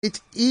It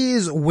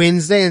is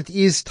Wednesday and it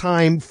is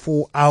time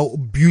for our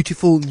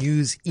beautiful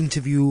news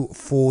interview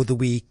for the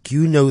week.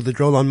 You know the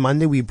drill. On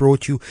Monday we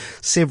brought you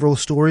several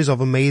stories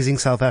of amazing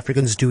South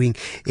Africans doing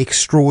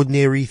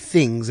extraordinary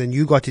things, and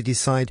you got to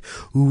decide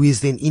who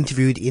is then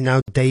interviewed in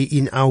our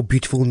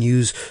beautiful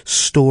news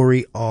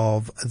story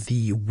of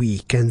the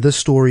week. And this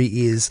story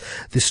is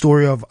the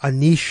story of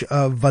Anish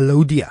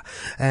Valodia,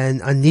 and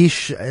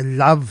Anish's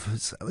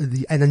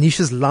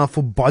love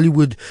for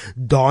Bollywood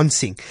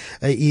dancing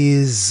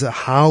is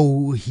how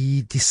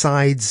he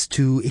decides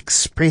to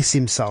express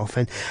himself.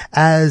 And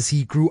as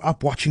he grew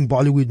up watching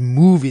Bollywood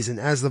movies, and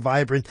as the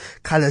vibrant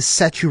colors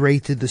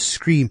saturated the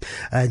screen,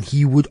 and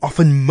he would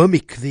often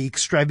mimic the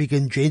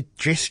extravagant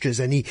gestures,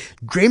 and he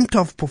dreamt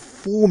of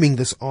performing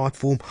this art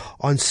form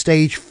on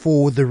stage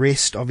for the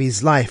rest of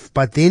his life.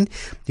 But then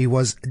he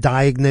was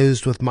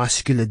diagnosed with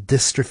muscular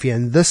dystrophy,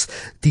 and this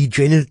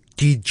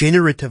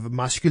degenerative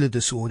muscular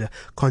disorder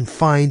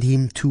confined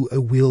him to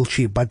a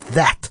wheelchair. But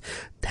that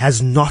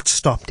has not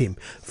stopped him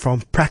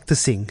from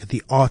practicing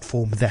the art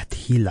form that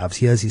he loves.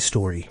 Here's his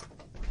story.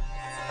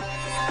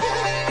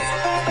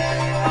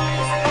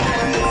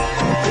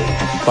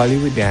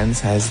 Bollywood dance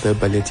has the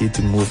ability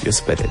to move your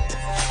spirit.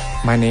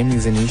 My name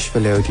is Anish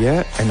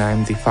Valodia, and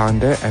I'm the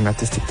founder and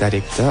artistic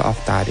director of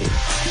Tare.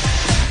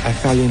 I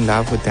fell in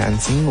love with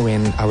dancing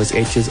when I was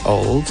 8 years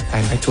old,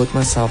 and I taught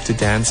myself to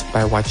dance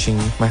by watching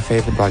my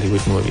favorite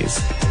Bollywood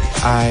movies.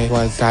 I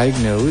was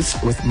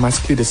diagnosed with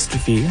muscular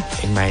dystrophy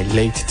in my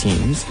late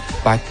teens,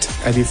 but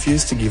I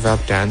refused to give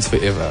up dance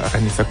forever,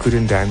 and if I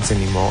couldn't dance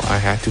anymore, I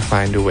had to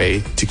find a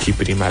way to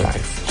keep it in my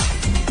life.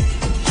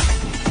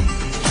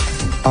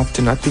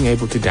 After not being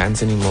able to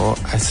dance anymore,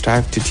 I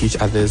strive to teach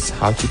others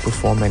how to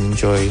perform and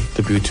enjoy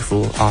the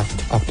beautiful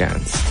art of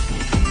dance.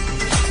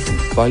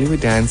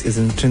 Bollywood dance is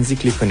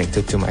intrinsically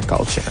connected to my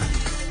culture.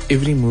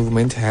 Every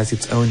movement has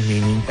its own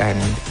meaning, and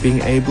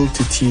being able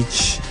to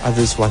teach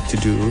others what to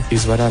do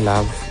is what I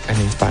love and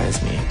inspires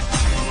me.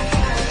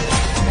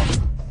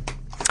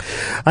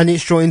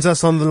 Anish joins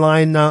us on the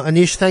line now.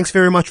 Anish, thanks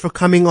very much for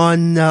coming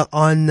on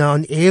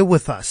air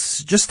with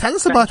us. Just tell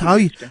us about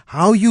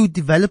how you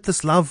developed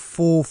this love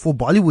for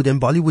Bollywood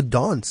and Bollywood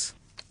dance.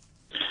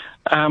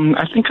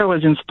 I think I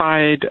was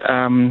inspired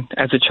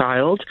as a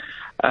child,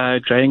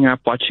 growing up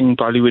watching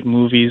Bollywood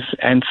movies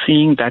and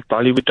seeing that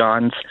Bollywood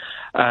dance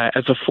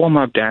as a form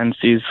of dance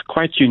is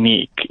quite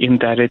unique in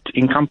that it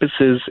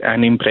encompasses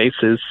and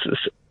embraces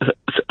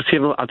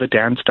several other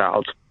dance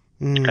styles.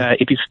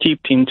 It is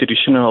steeped in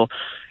traditional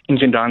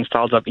Indian dance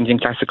styles of Indian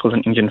classical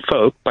and Indian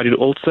folk, but it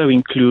also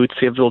includes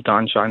several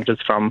dance genres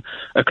from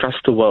across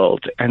the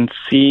world. And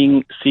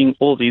seeing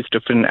all these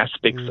different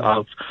aspects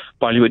of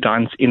Bollywood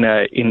dance in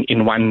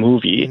one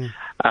movie,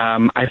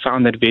 I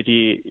found that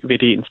very,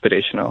 very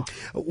inspirational.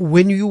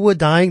 When you were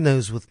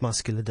diagnosed with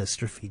muscular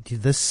dystrophy,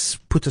 did this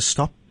put a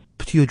stop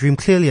to your dream?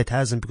 Clearly it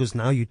hasn't, because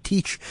now you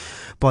teach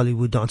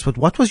Bollywood dance. But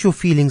what was your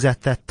feelings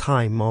at that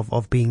time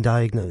of being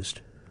diagnosed?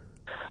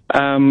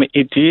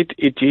 It did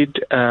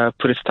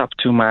put a stop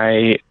to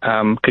my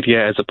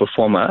career as a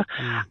performer.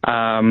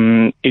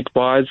 It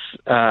was,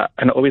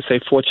 and I always say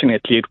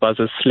fortunately, it was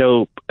a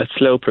slow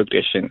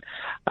progression.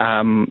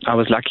 I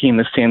was lucky in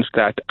the sense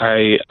that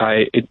I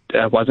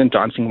wasn't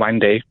dancing one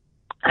day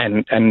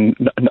and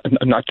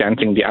not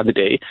dancing the other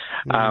day.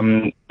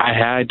 I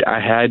had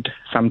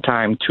some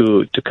time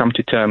to come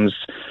to terms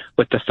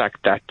with the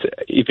fact that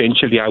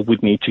eventually I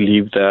would need to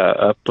leave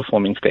the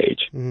performing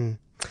stage.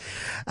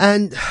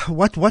 And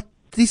what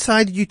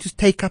decided you to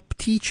take up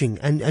teaching,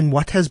 and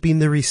what has been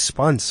the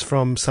response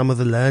from some of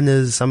the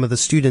learners, some of the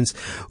students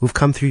who've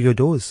come through your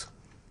doors?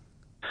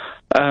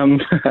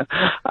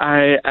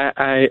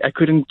 I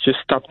couldn't just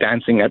stop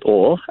dancing at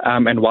all.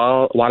 And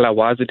while I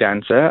was a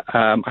dancer,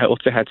 I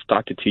also had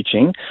started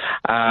teaching,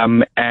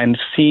 and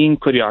seeing my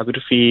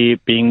choreography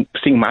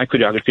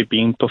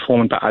being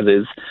performed by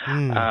others,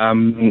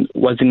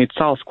 was in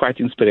itself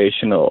quite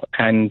inspirational.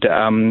 And,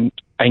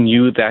 I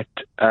knew that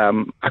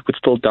I could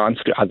still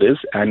dance to others,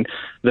 and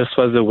this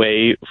was a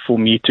way for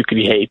me to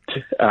create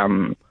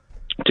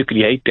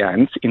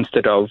dance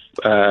instead of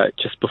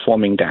just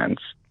performing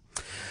dance.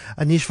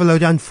 Anish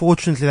Valodia,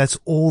 unfortunately, that's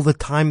all the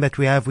time that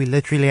we have. We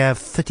literally have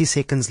 30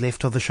 seconds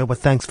left of the show, but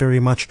thanks very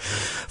much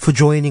for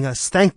joining us. Thank